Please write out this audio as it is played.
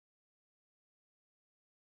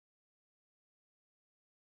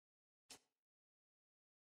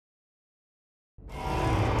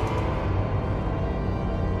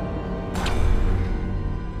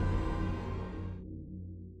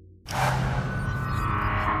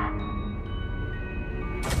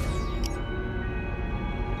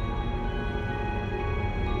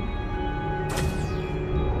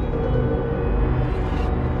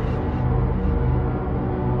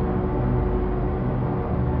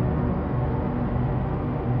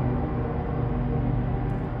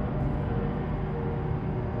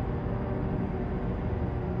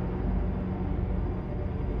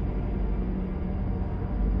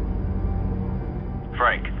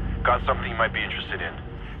might be interested in.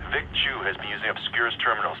 Vic Chu has been using Obscure's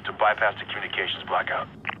terminals to bypass the communications blackout.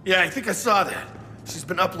 Yeah, I think I saw that. She's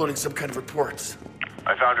been uploading some kind of reports.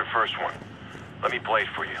 I found her first one. Let me play it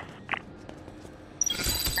for you.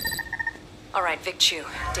 All right, Vic Chu,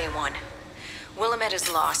 day one. Willamette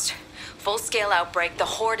is lost. Full-scale outbreak, the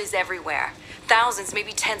Horde is everywhere. Thousands,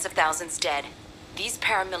 maybe tens of thousands dead. These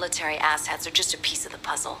paramilitary asshats are just a piece of the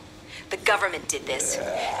puzzle. The government did this.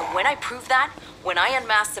 And when I prove that, when I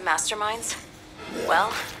unmask the masterminds,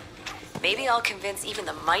 well, maybe I'll convince even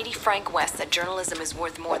the mighty Frank West that journalism is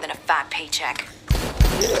worth more than a fat paycheck.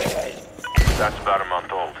 That's about a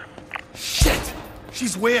month old. Shit!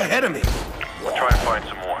 She's way ahead of me. We'll try to find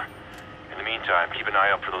some more. In the meantime, keep an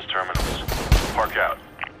eye out for those terminals. Park out.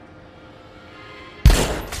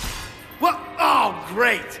 What? Oh,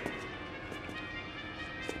 great!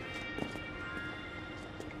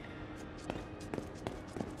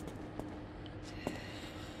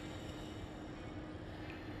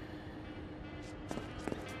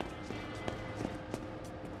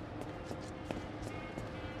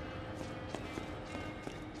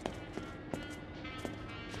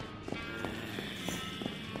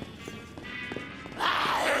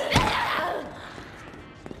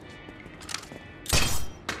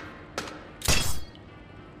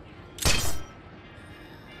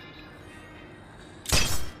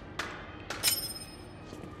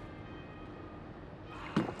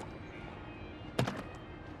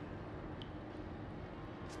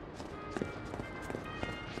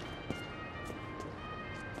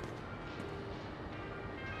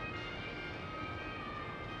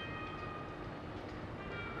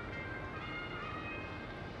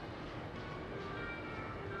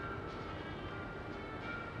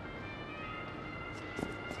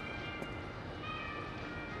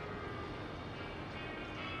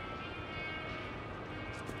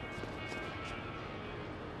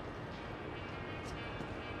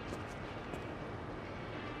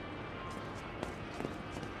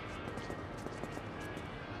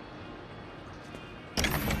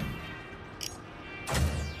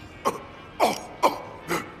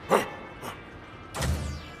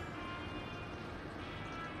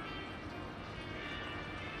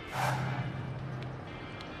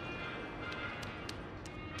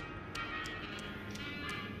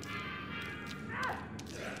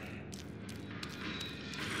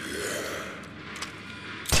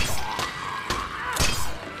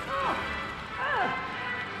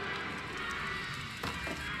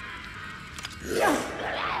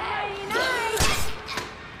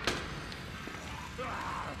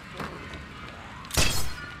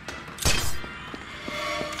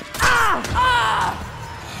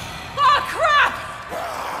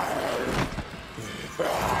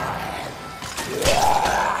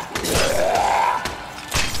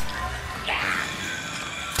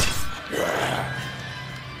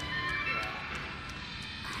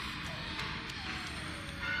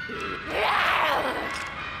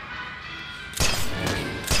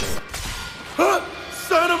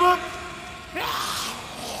 Son of a...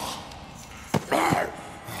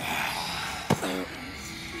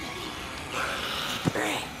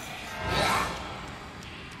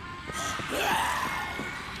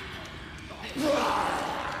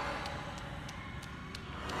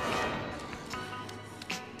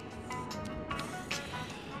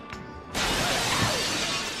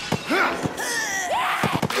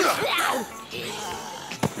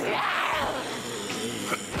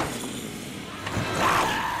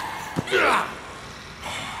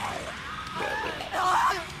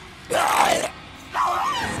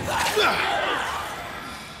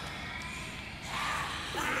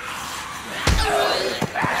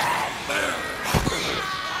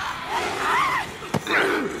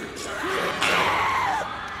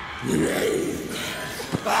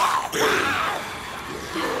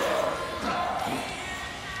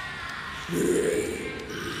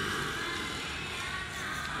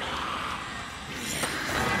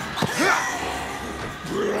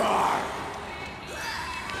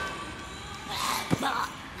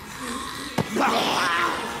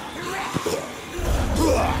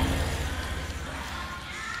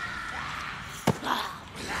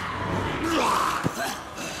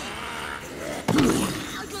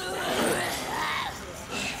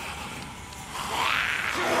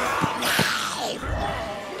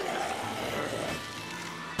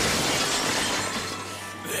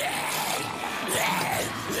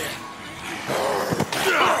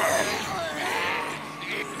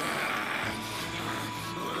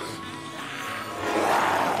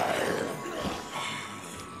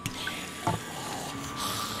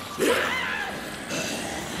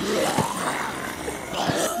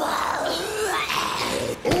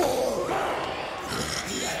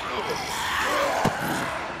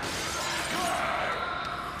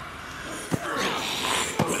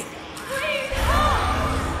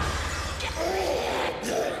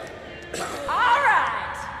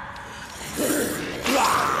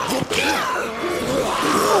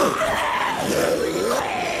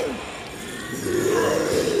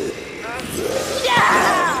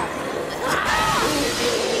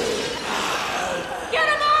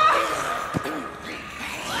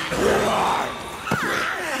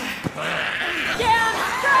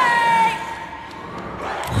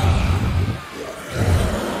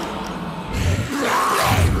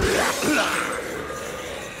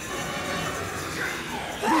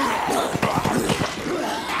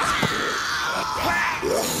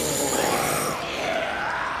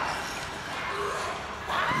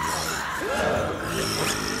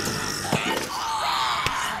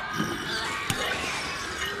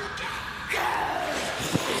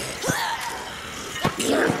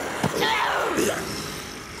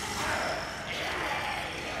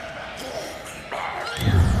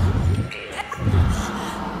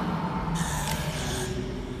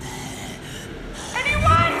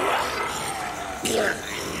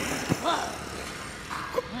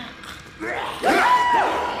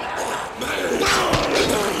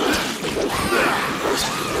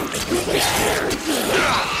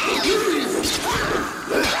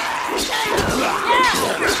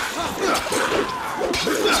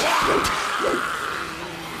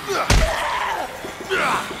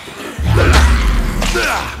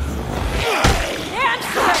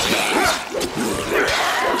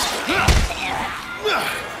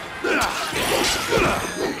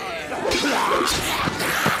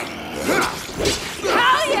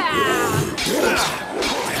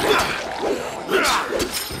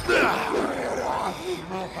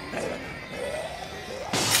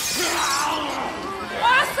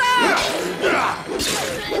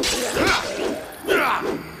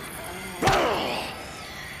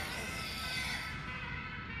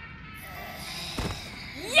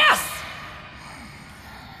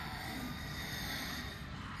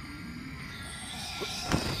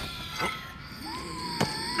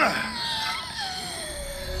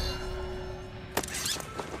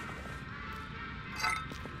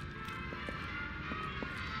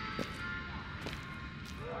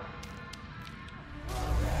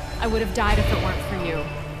 I would have died if it weren't for you.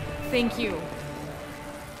 Thank you.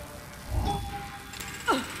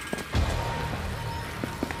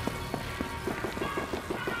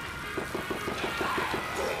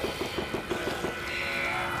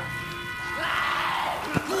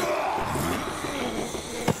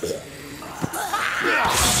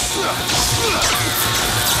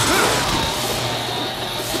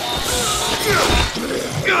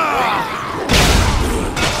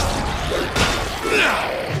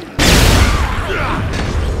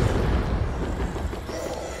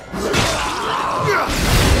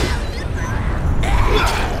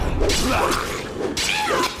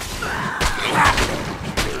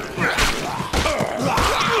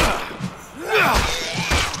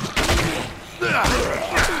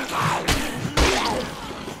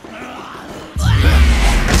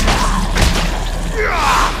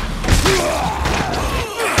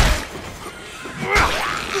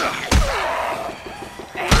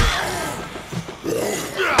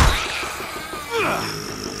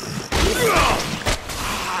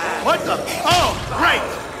 What the? Oh, right!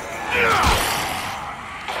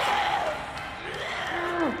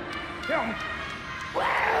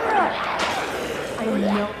 I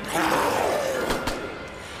know.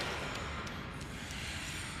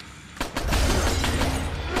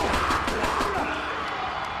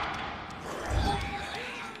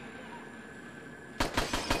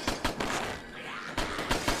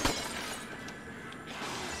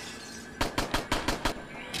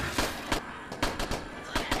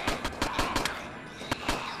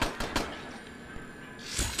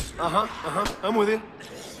 I'm with you.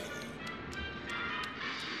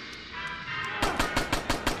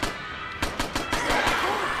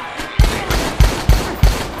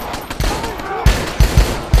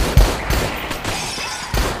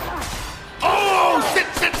 Oh, sit!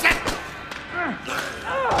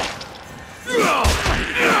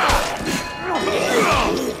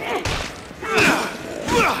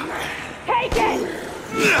 Take it!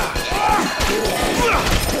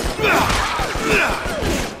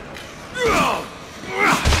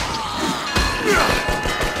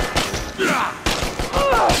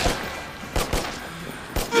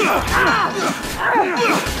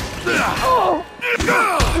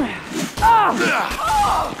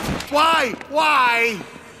 Why?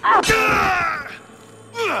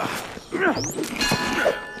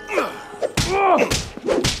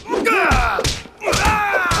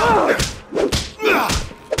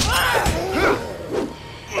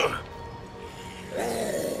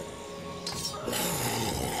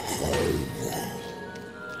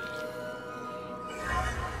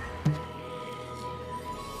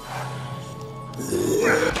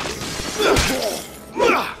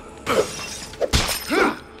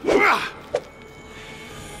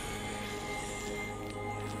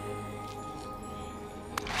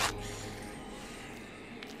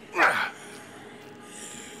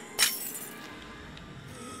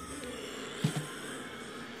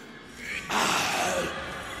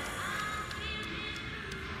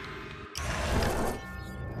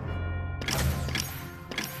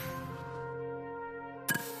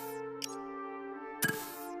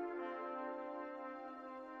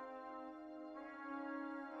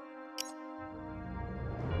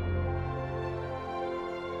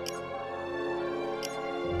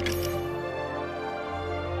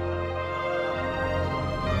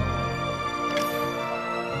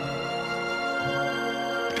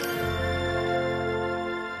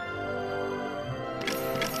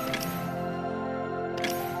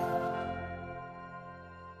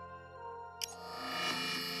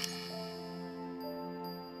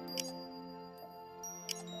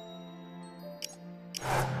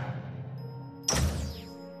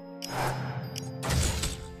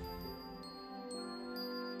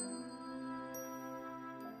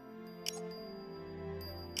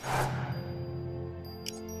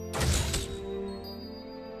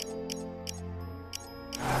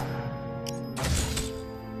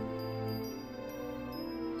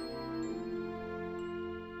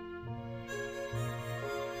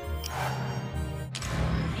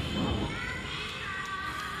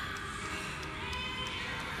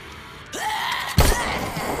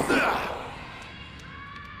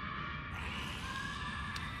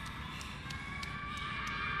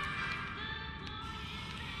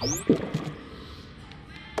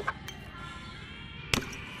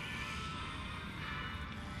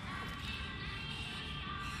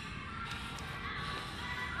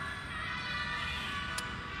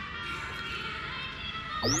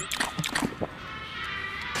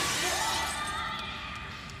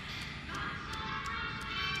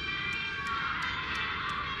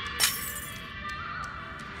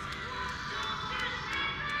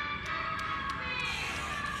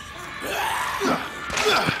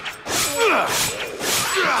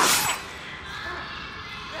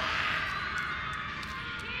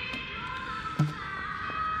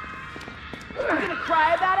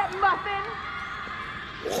 Cry about it, Muffin?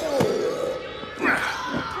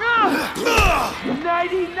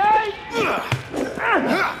 99!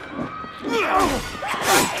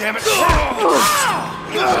 Damn it!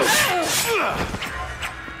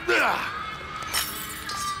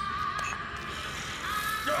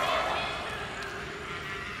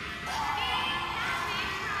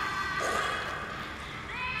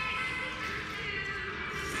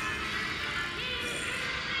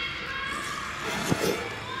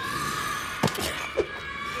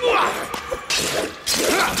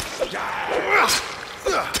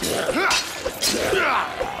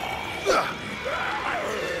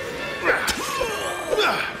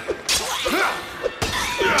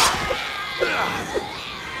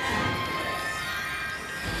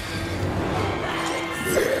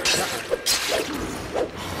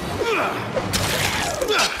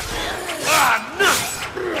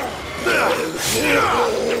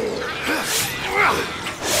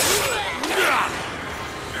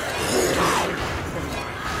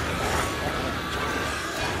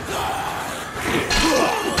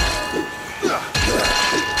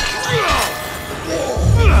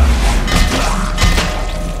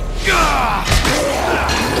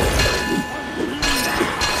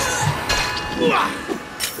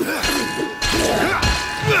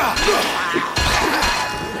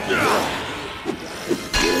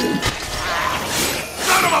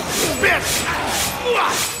 Son of a bitch!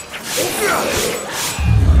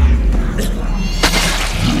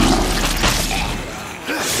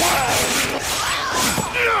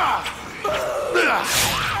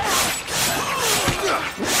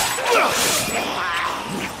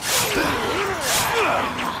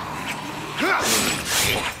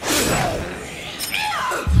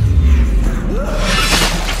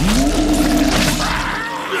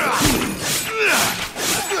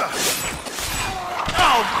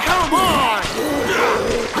 Oh, come on!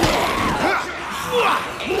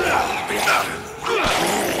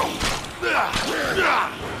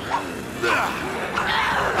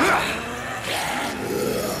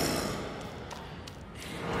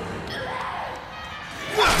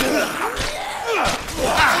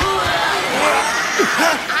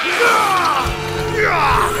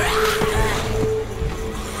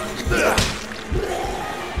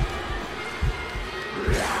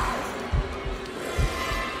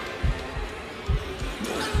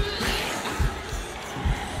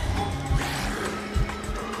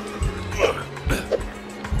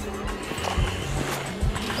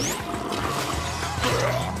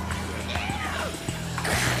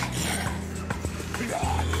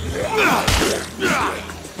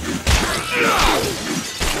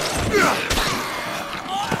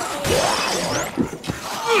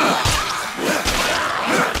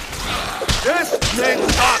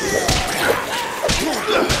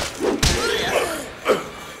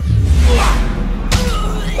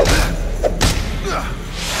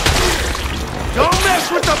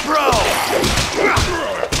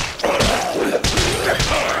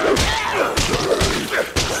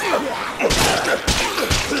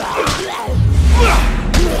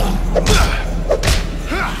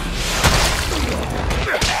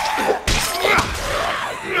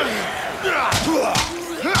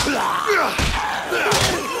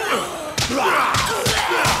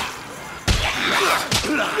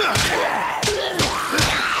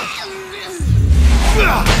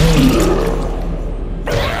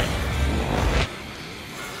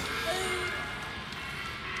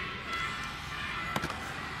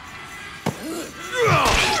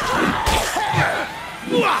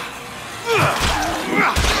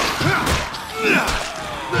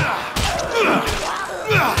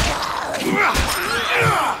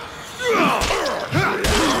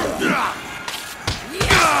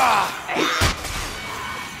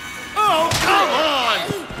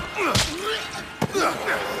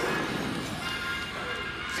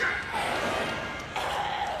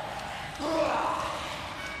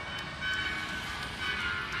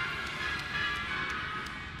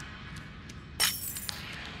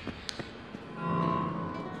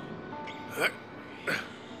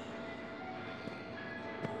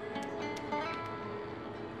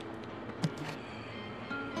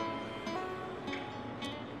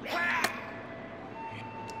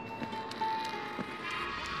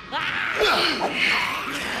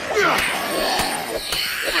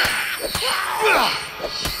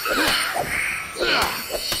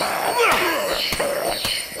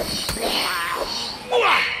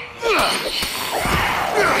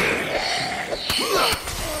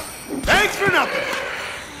 Thanks for nothing!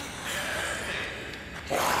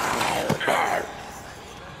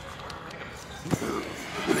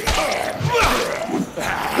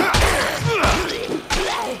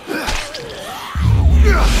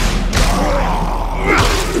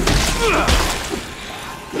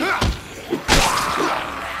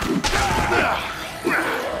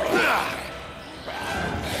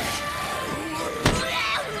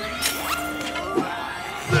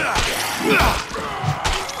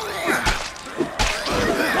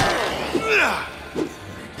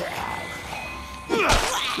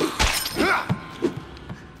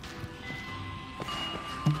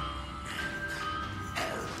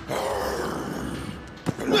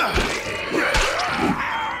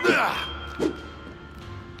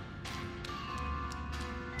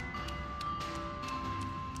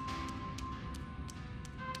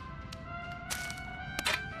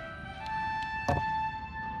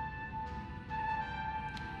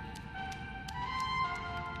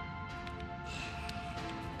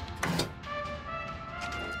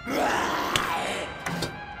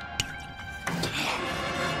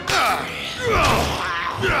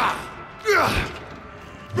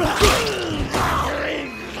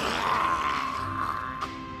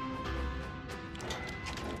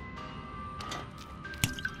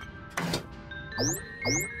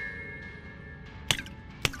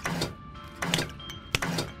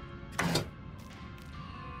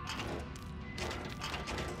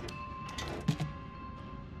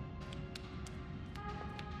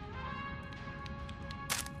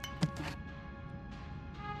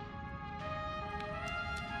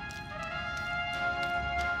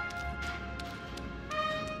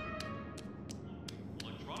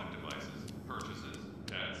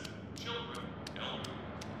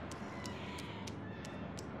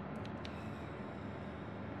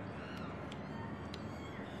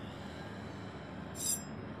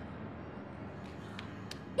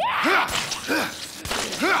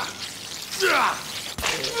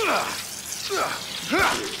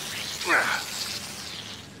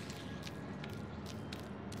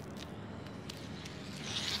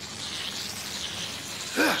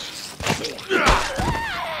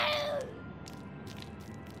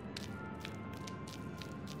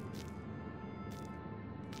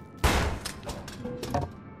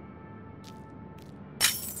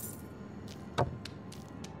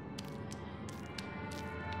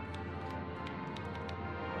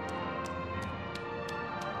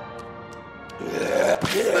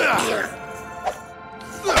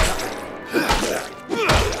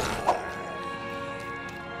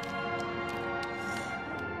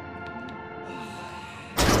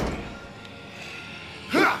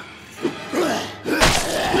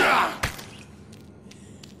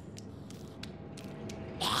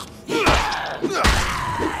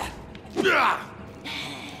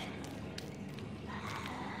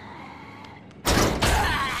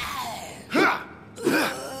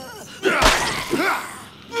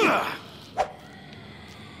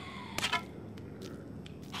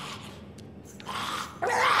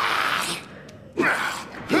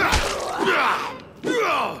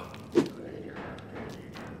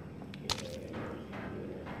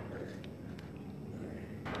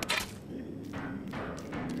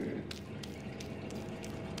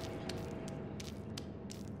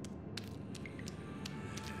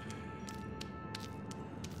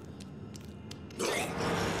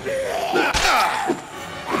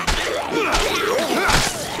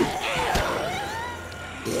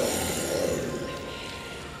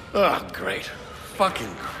 Oh, great.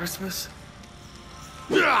 fucking Christmas?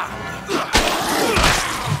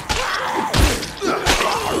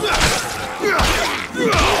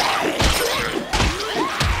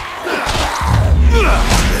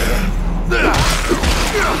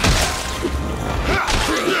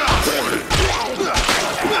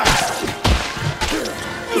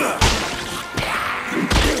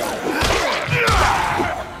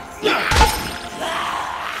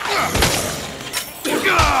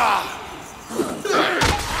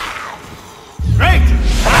 Great!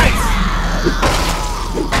 Nice!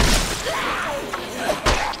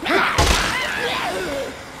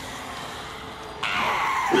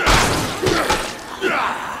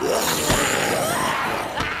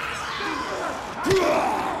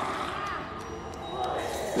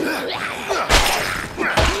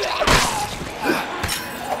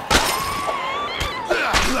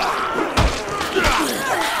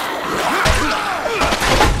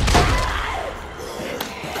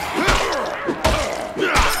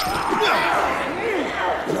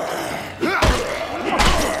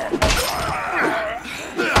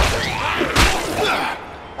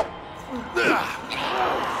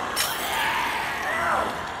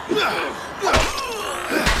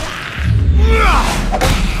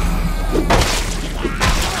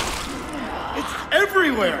 It's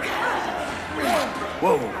everywhere!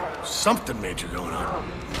 Whoa, something major going on.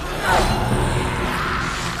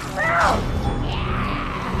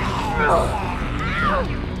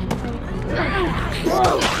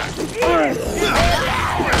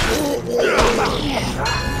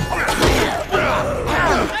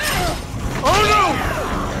 Oh no!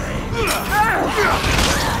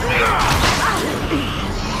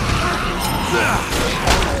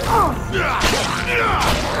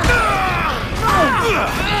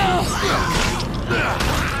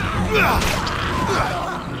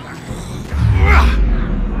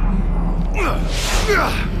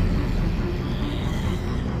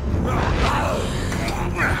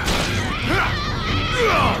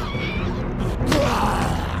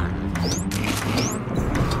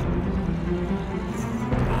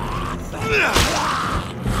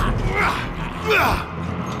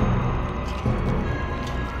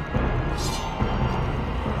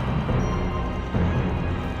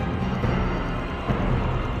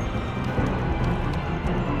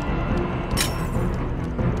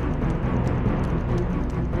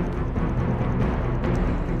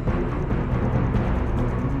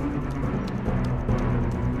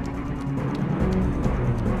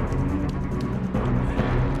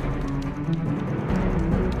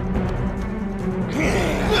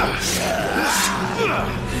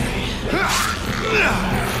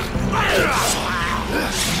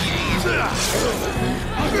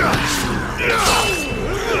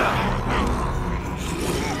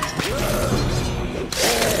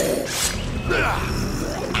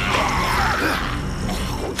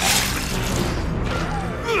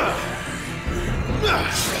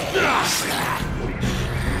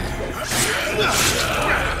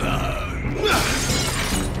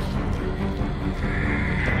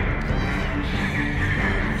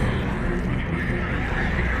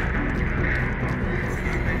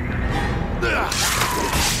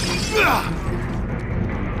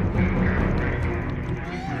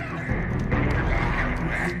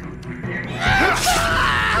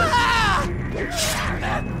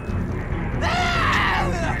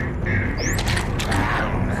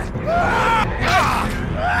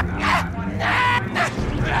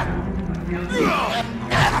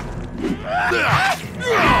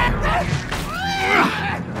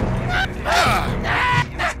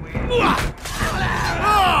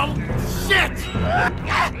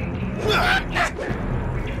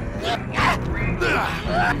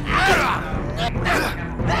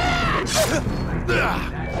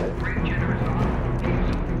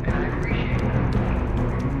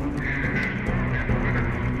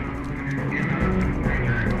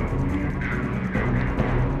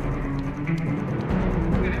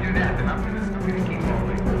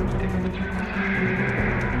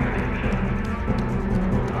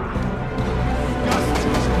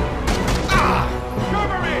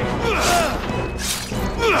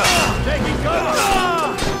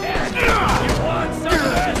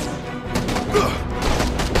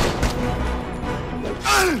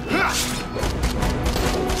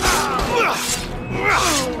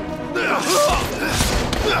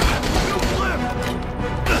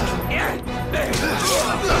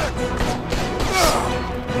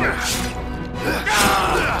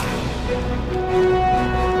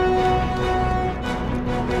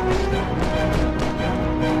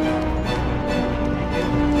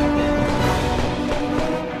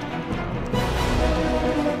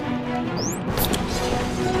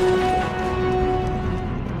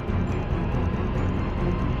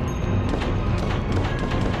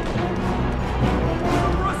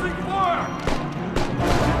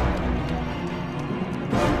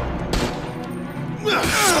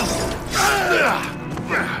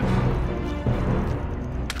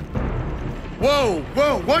 Whoa,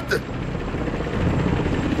 whoa, what the?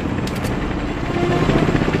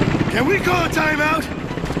 Can we call a timeout?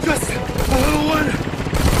 Just a little one?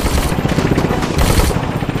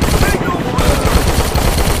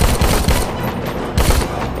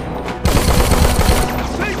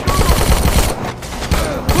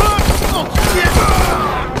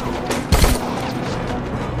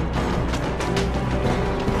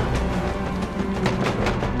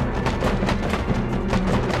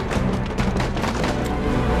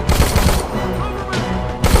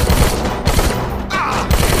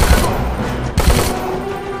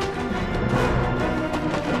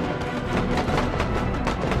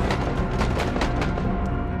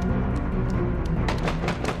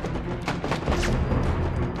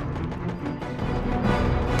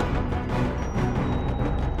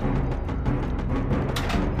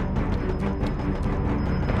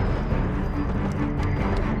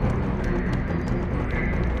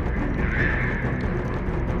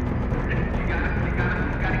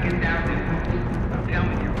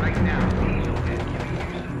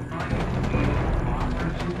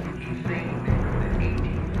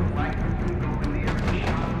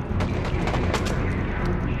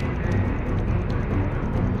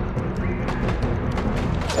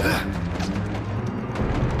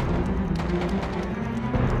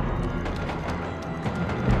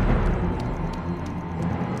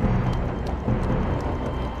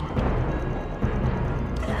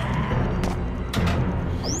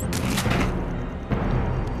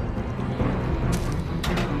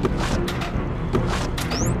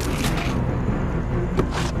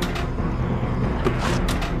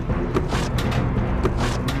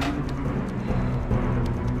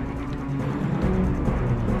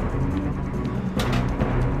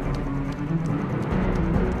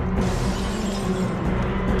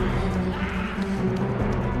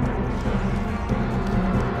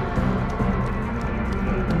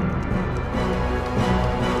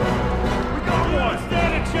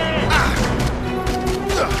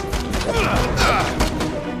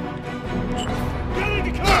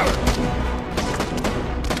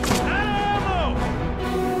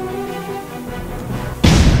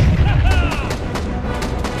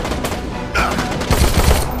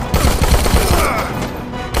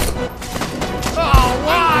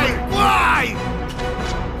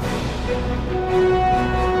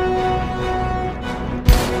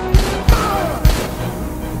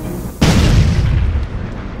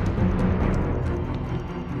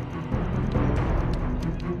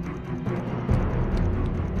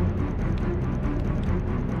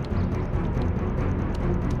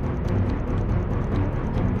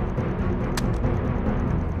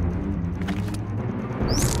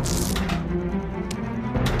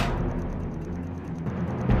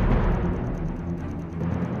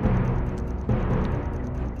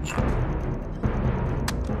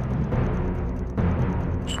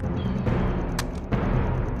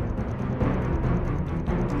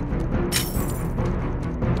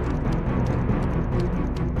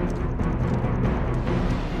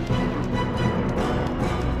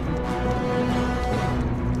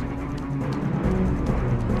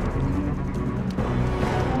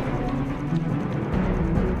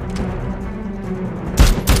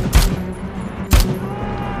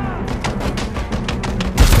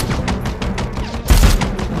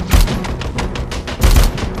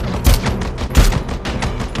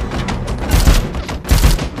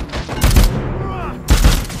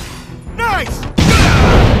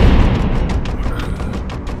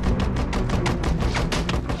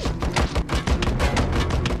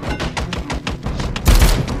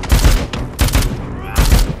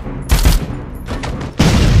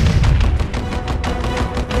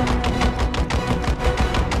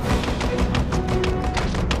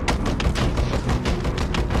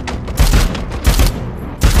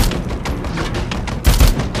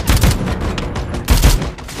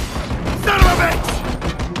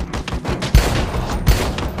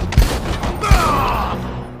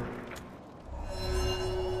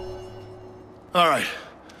 All right.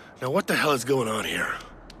 Now what the hell is going on here?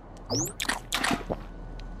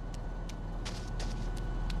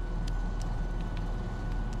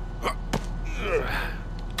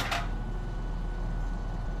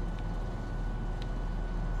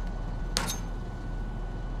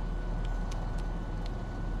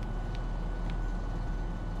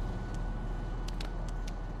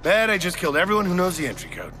 Bad, I just killed everyone who knows the entry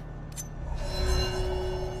code.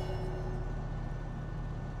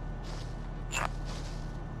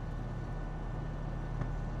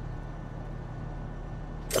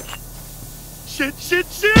 Shit, shit,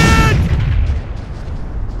 shit!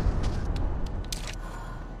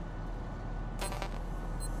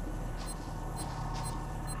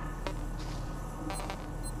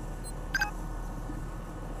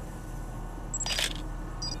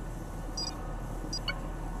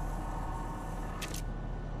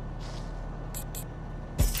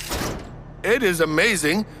 It is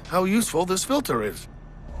amazing how useful this filter is.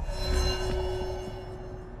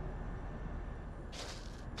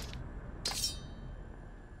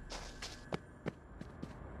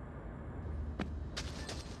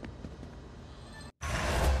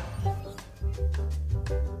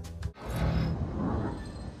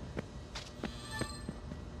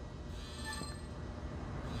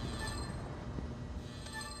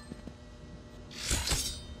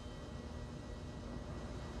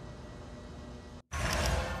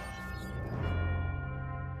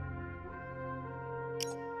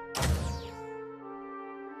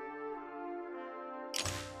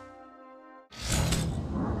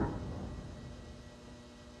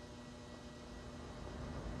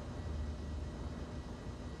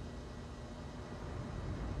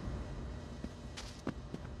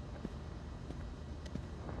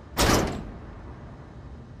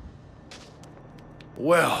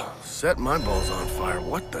 Well, set my balls on fire.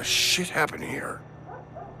 What the shit happened here?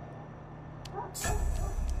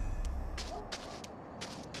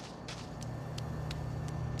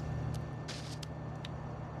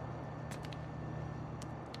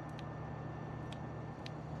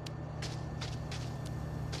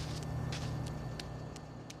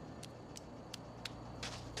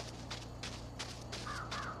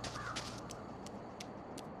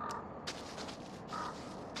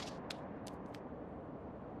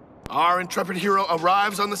 Our intrepid hero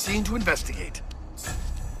arrives on the scene to investigate.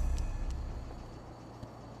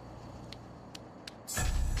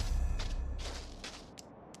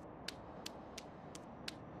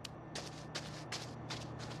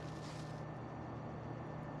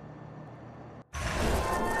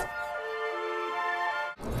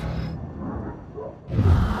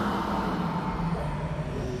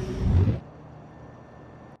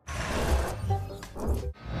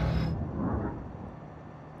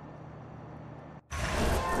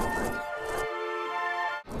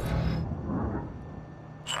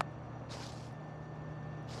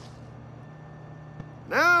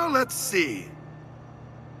 Now, let's see.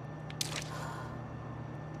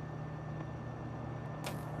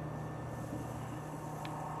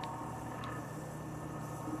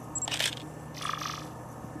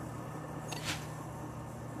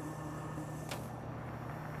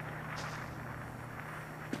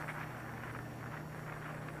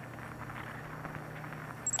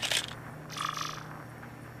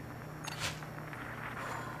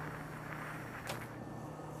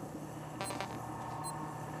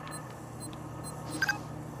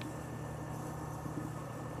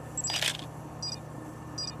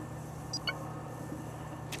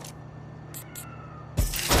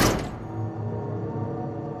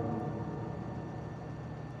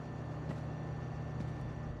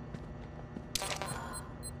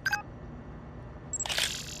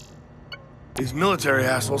 These military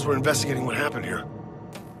assholes were investigating what happened here.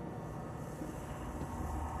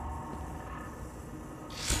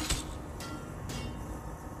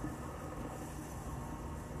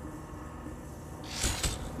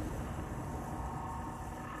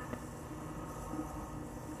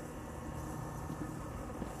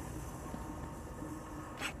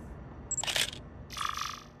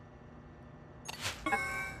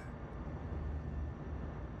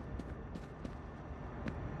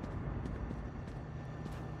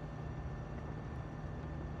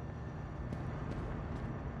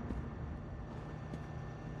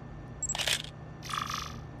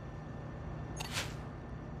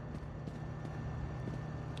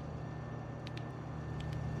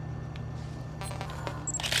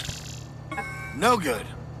 No good.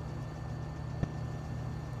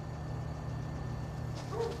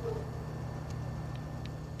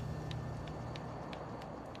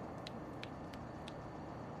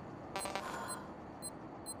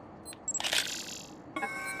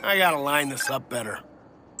 I gotta line this up better.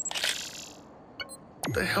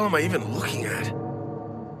 What the hell am I even looking at?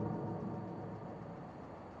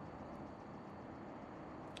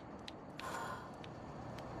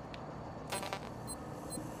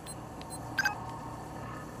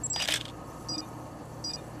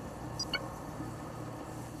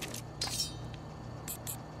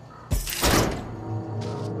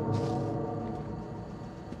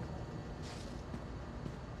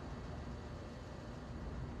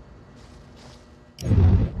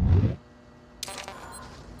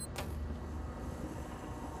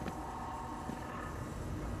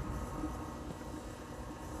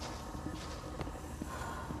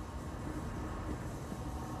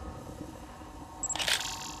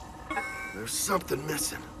 There's something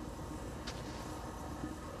missing.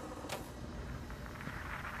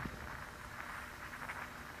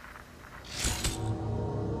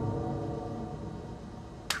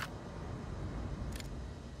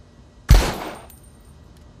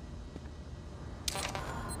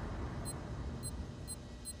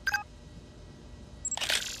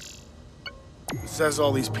 It says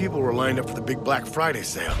all these people were lined up for the big Black Friday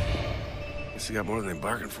sale. Guess they got more than they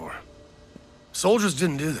bargained for. Soldiers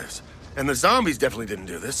didn't do this, and the zombies definitely didn't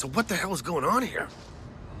do this, so what the hell is going on here?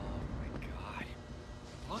 Oh my god.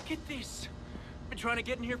 Look at this. Been trying to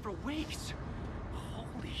get in here for weeks.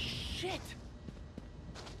 Holy shit.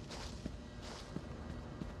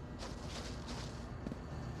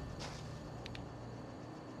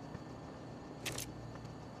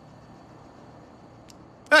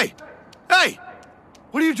 Hey! Hey!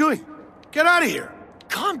 What are you doing? Get out of here!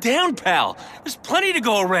 Calm down, pal. There's plenty to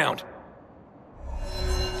go around.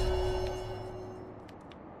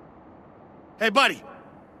 Hey, buddy!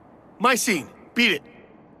 My scene. Beat it.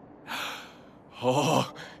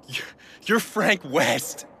 Oh, you're Frank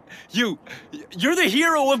West. You're the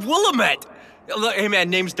hero of Willamette. Look, hey man,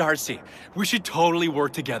 name's Darcy. We should totally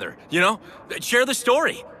work together, you know? Share the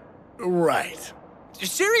story. Right.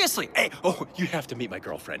 Seriously. Hey, oh, you have to meet my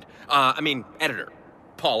girlfriend. Editor.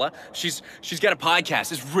 Paula. She's got a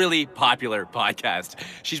podcast. It's really popular podcast.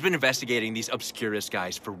 She's been investigating these Obscurus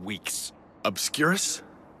guys for weeks. Obscurus?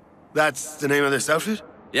 That's the name of this outfit?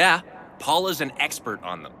 Yeah, Paula's an expert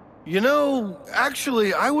on them. You know,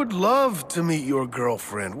 actually, I would love to meet your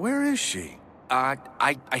girlfriend. Where is she?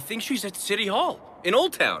 I think she's at City Hall in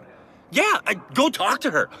Old Town. Yeah, go talk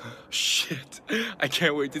to her. Shit, I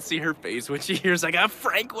can't wait to see her face when she hears I got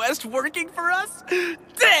Frank West working for us.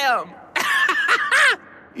 Damn!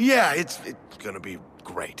 Yeah, it's gonna be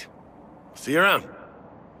great. See you around.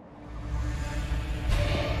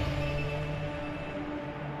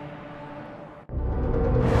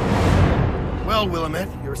 Well, Willamette,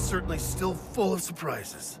 you're certainly still full of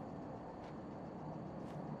surprises.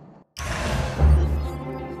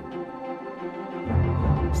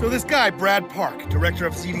 So this guy, Brad Park, director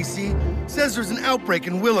of CDC, says there's an outbreak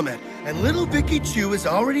in Willamette, and little Vicky Chu is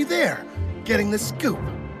already there, getting the scoop.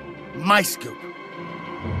 My scoop.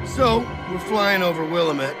 So, we're flying over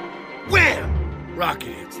Willamette. Wham!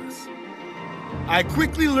 Rocket hits us. I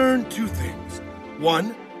quickly learned two things.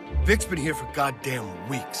 One, Vic's been here for goddamn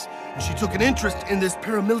weeks, and she took an interest in this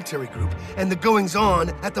paramilitary group and the goings-on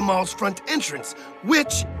at the mall's front entrance,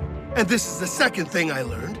 which, and this is the second thing I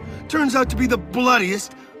learned, turns out to be the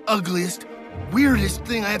bloodiest, ugliest, weirdest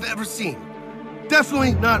thing I have ever seen.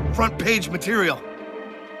 Definitely not front-page material,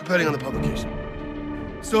 depending on the publication.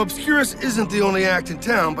 So Obscurus isn't the only act in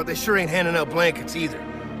town, but they sure ain't handing out blankets either.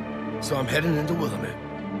 So I'm heading into Willamette.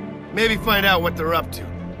 Maybe find out what they're up to,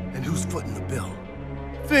 and who's footing the bill.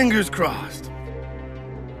 Fingers crossed.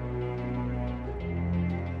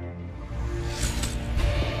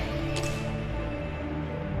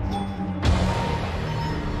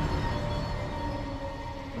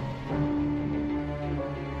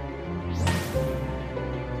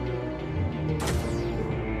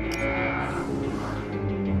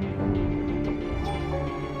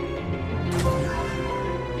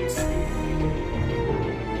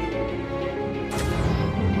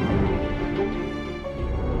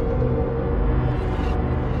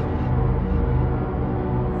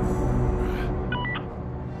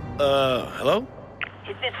 Hello?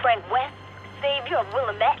 Is this Frank West, savior of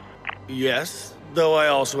Willamette? Yes, though I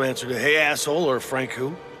also answered a hey asshole or Frank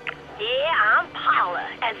who. Yeah, I'm Paula,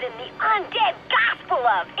 as in the undead gospel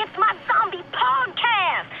of It's My Zombie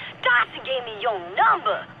Podcast. Darcy gave me your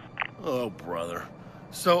number. Oh, brother.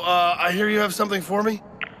 So, I hear you have something for me?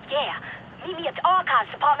 Yeah, meet me at the archives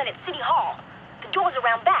department at City Hall. The door's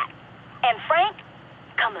around back. And Frank,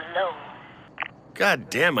 come alone. God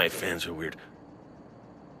damn, my fans are weird.